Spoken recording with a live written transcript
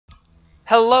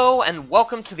Hello and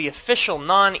welcome to the official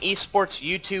NoN-eSports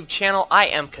YouTube channel. I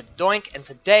am Cadoink, and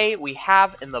today we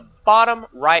have in the bottom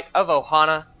right of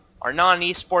Ohana our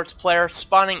NoN-eSports player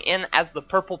spawning in as the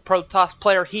purple Protoss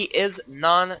player. He is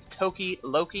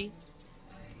NoN-Tokiloki,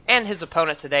 and his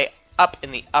opponent today up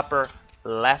in the upper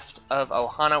left of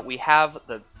Ohana we have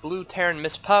the blue Terran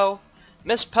MisSpO.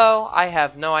 MisSpO, I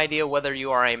have no idea whether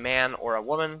you are a man or a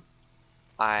woman.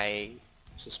 I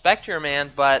suspect you're a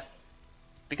man, but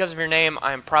because of your name,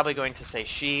 I'm probably going to say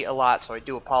she a lot, so I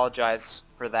do apologize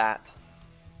for that.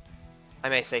 I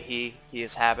may say he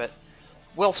is habit.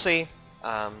 We'll see.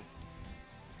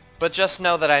 But just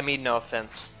know that I mean no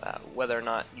offense, whether or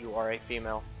not you are a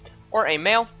female or a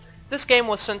male. This game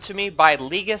was sent to me by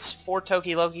Legus for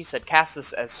Tokiloki, said cast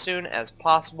this as soon as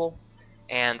possible.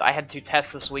 And I had 2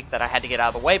 tests this week that I had to get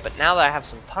out of the way, but now that I have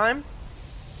some time,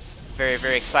 very,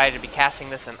 very excited to be casting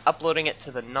this and uploading it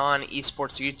to the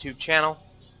NoN-eSports YouTube channel.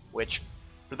 Which,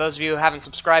 for those of you who haven't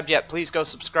subscribed yet, please go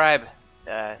subscribe.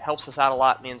 It helps us out a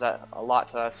lot, means a lot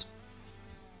to us.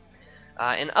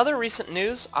 In other recent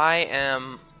news, I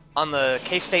am on the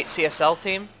K-State CSL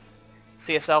team.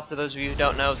 CSL, for those of you who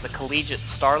don't know, is the Collegiate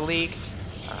Star League.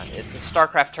 It's a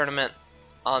StarCraft tournament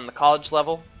on the college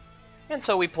level. And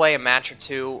so we play a match or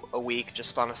 2 a week,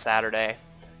 just on a Saturday.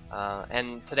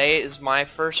 And today is my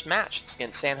first match. It's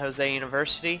against San Jose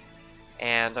University.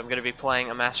 And I'm going to be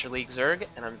playing a Master League Zerg,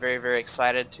 and I'm very, very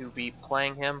excited to be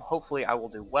playing him. Hopefully I will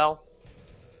do well.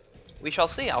 We shall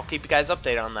see. I'll keep you guys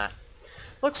updated on that.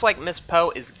 Looks like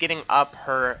MisSpO is getting up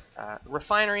her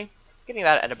refinery, getting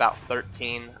that at about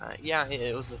 13. Yeah,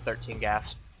 it was a 13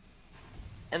 gas.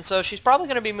 And so she's probably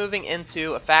going to be moving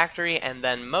into a factory and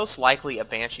then most likely a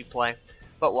Banshee play,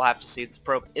 but we'll have to see. This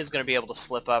probe is going to be able to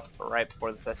slip up right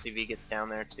before this SCV gets down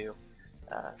there too.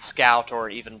 Scout or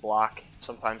even block.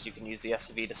 Sometimes you can use the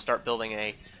SCV to start building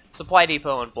a supply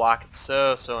depot and block. It's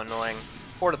so annoying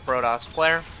for the Protoss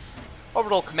player.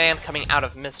 Orbital command coming out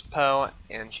of MisSpO,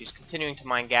 and she's continuing to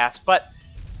mine gas, but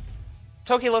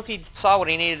Tokiloki saw what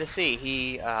he needed to see.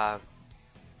 He saw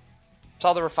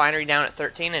the refinery down at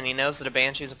 13, and he knows that a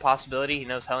Banshee is a possibility. He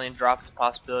knows Hellion drop is a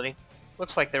possibility.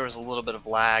 Looks like there was a little bit of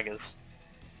lag as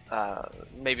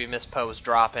maybe MisSpO was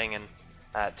dropping, and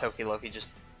Tokiloki just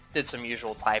did some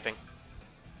usual typing.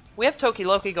 We have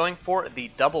Tokiloki going for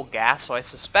the double gas, so I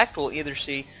suspect we'll either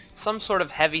see some sort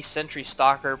of heavy sentry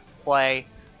stalker play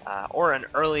or an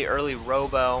early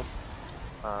robo.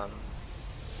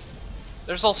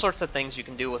 There's all sorts of things you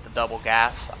can do with the double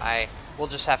gas. We'll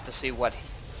just have to see what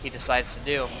he decides to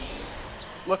do.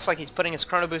 Looks like he's putting his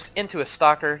chrono boost into a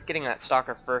stalker, getting that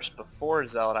stalker first before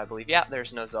Zealot, I believe. Yeah,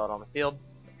 there's no Zealot on the field.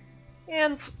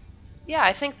 And yeah,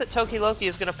 I think that Tokiloki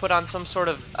is going to put on some sort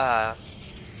of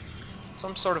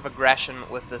aggression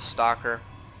with this stalker.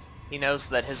 He knows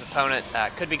that his opponent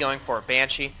could be going for a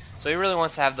Banshee, so he really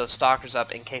wants to have those stalkers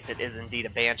up in case it is indeed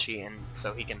a Banshee, and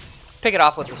so he can pick it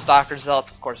off with the stalker. Zealot's,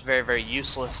 of course, very, very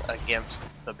useless against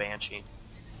the Banshee.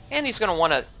 And he's going to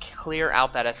want to clear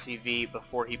out that SCV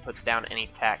before he puts down any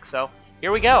tech. So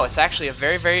here we go. It's actually a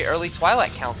very, very early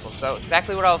Twilight Council, so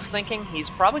exactly what I was thinking. He's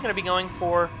probably going to be going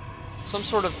for some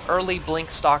sort of early blink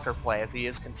stalker play as he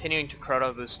is continuing to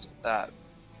chrono boost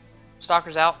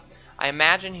stalkers out. I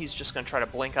imagine he's just going to try to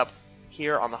blink up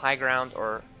here on the high ground,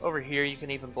 or over here you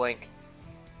can even blink,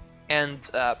 and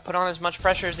put on as much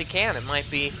pressure as he can. It might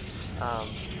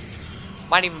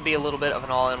even be a little bit of an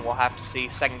all-in. We'll have to see.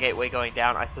 Second gateway going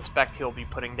down. I suspect he'll be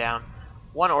putting down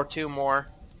 1 or 2 more,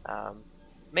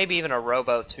 maybe even a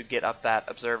robo to get up that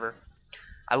observer.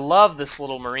 I love this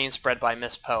little marine spread by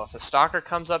MisSpO. If a stalker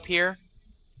comes up here,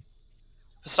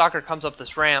 if a stalker comes up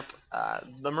this ramp,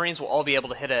 the marines will all be able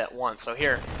to hit it at once. So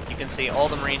here, you can see all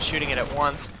the marines shooting it at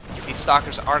once. These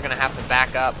stalkers are going to have to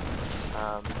back up.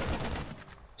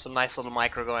 Some nice little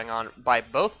micro going on by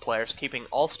both players, keeping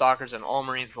all stalkers and all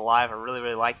marines alive. I really,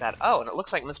 really like that. Oh, and it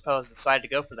looks like MisSpO has decided to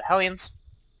go for the Hellions.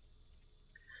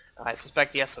 I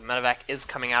suspect, yes, a medevac is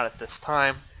coming out at this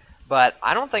time. But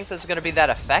I don't think this is going to be that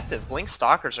effective. Blink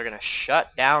Stalkers are going to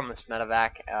shut down this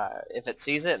medevac if it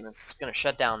sees it, and it's going to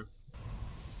shut down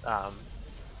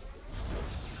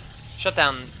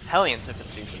Hellions if it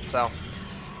sees it. So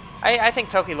I think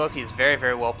Tokiloki is very,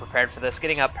 very well prepared for this,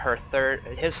 getting up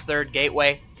his third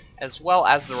gateway, as well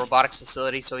as the robotics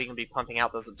facility, so he can be pumping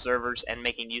out those observers and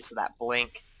making use of that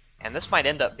blink. And this might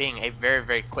end up being a very,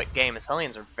 very quick game, as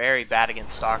Hellions are very bad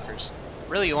against Stalkers.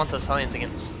 Really, you want those Hellions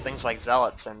against things like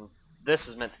Zealots, and this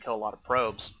is meant to kill a lot of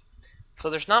probes.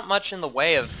 So there's not much in the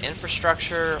way of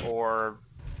infrastructure or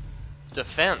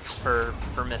defense for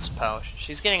MisSpO.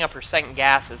 She's getting up her second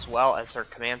gas as well as her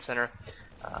command center.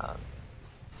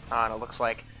 And it looks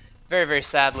like very, very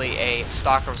sadly, a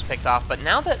Stalker was picked off. But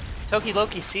now that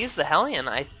Tokiloki sees the Hellion,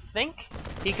 I think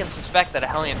he can suspect that a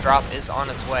Hellion drop is on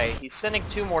its way. He's sending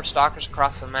 2 more Stalkers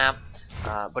across the map,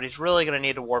 but he's really going to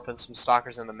need to warp in some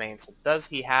Stalkers in the main. So does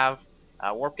he have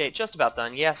Warp Gate just about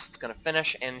done? Yes, it's going to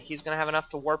finish, and he's going to have enough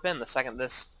to warp in the second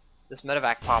this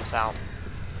medevac pops out.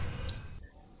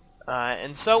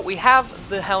 And so we have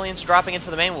the Hellions dropping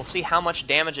into the main. We'll see how much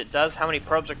damage it does, how many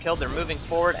probes are killed. They're moving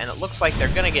forward, and it looks like they're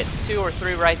going to get 2 or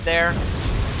 3 right there.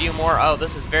 A few more. Oh,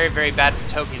 this is very, very bad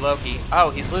for Tokiloki.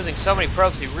 Oh, he's losing so many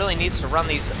probes. He really needs to run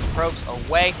these probes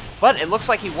away. But it looks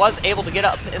like he was able to get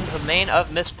up into the main of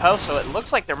MisSpO, so it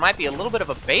looks like there might be a little bit of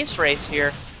a base race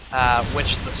here,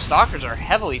 which the Stalkers are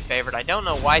heavily favored. I don't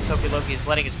know why Tokiloki is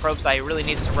letting his probes die. He really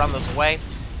needs to run those away.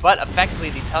 But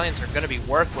effectively, these Hellions are going to be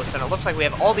worthless, and it looks like we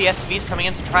have all the SCVs coming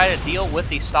in to try to deal with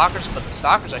these Stalkers, but the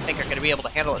Stalkers, I think, are going to be able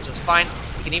to handle it just fine.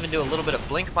 He can even do a little bit of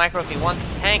Blink Micro if he wants. A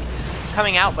tank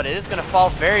coming out, but it is going to fall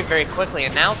very, very quickly,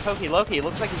 and now Tokiloki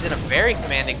looks like he's in a very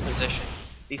commanding position.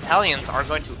 These Hellions are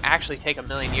going to actually take a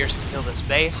million years to kill this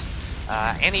base,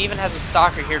 and he even has a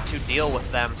Stalker here to deal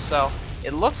with them, so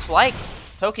it looks like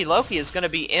Tokiloki is going to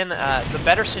be in the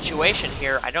better situation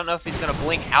here. I don't know if he's going to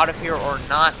blink out of here or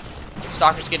not.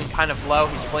 Stalker's getting kind of low.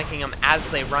 He's blinking them as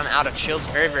they run out of shields.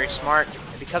 Very, very smart.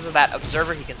 And because of that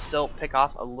Observer, he can still pick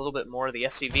off a little bit more of the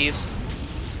SCVs.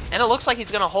 And it looks like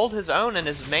he's going to hold his own in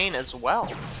his main as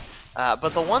well.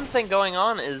 But the one thing going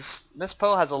on is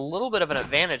MisSpO has a little bit of an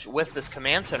advantage with this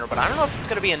command center, but I don't know if it's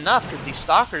going to be enough because these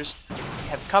Stalkers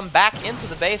have come back into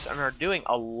the base and are doing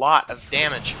a lot of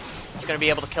damage. He's going to be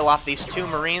able to kill off these 2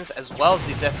 Marines as well as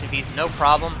these SCVs, no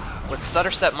problem. With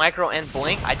Stutter Step, Micro, and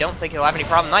Blink, I don't think he'll have any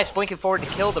problem. Nice, blinking forward to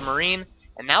kill the Marine,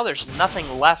 and now there's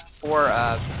nothing left for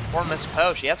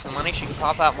MisSpO. She has some money, she can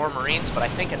pop out more Marines, but I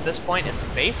think at this point it's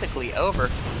basically over.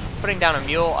 Putting down a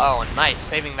Mule, oh, and nice,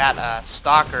 saving that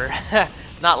Stalker,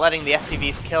 not letting the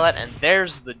SCVs kill it, and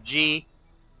there's the G.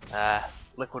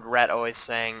 Liquid Ret always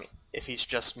saying if he's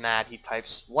just mad, he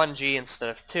types 1G instead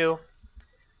of 2.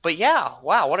 But yeah,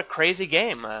 wow, what a crazy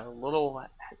game.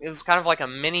 It was kind of like a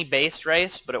mini base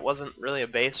race, but it wasn't really a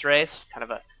base race. Kind of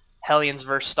a Hellions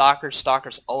versus Stalkers.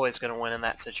 Stalkers always going to win in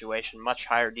that situation. Much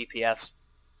higher DPS.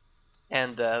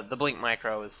 And the Blink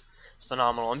Micro is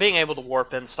phenomenal. And being able to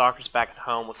warp in Stalkers back at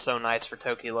home was so nice for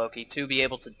Tokiloki to be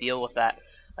able to deal with that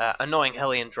annoying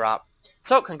Hellion drop.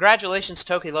 So congratulations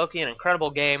Tokiloki, an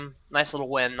incredible game. Nice little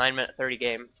win, 9-minute 30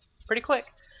 game. Pretty quick.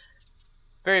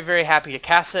 Very, very happy to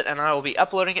cast it, and I will be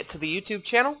uploading it to the YouTube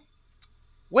channel.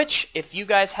 Which, if you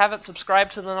guys haven't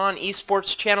subscribed to the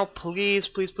NoN-eSports channel, please,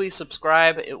 please, please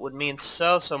subscribe. It would mean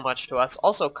so, so much to us.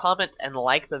 Also, comment and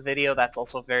like the video. That's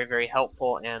also very, very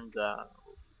helpful, and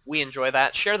we enjoy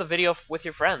that. Share the video with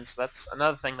your friends. That's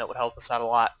another thing that would help us out a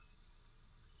lot.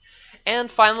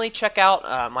 And finally, check out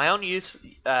my own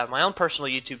personal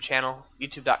YouTube channel,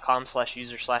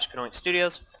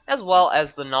 youtube.com/user/CadoinkStudios, as well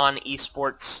as the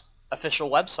NoN-eSports official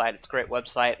website. It's a great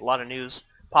website, a lot of news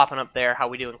popping up there, how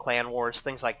we do in clan wars,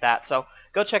 things like that. So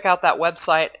go check out that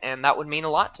website, and that would mean a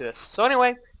lot to us. So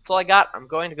anyway, that's all I got. I'm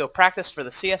going to go practice for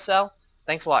the CSL.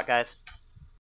 Thanks a lot, guys.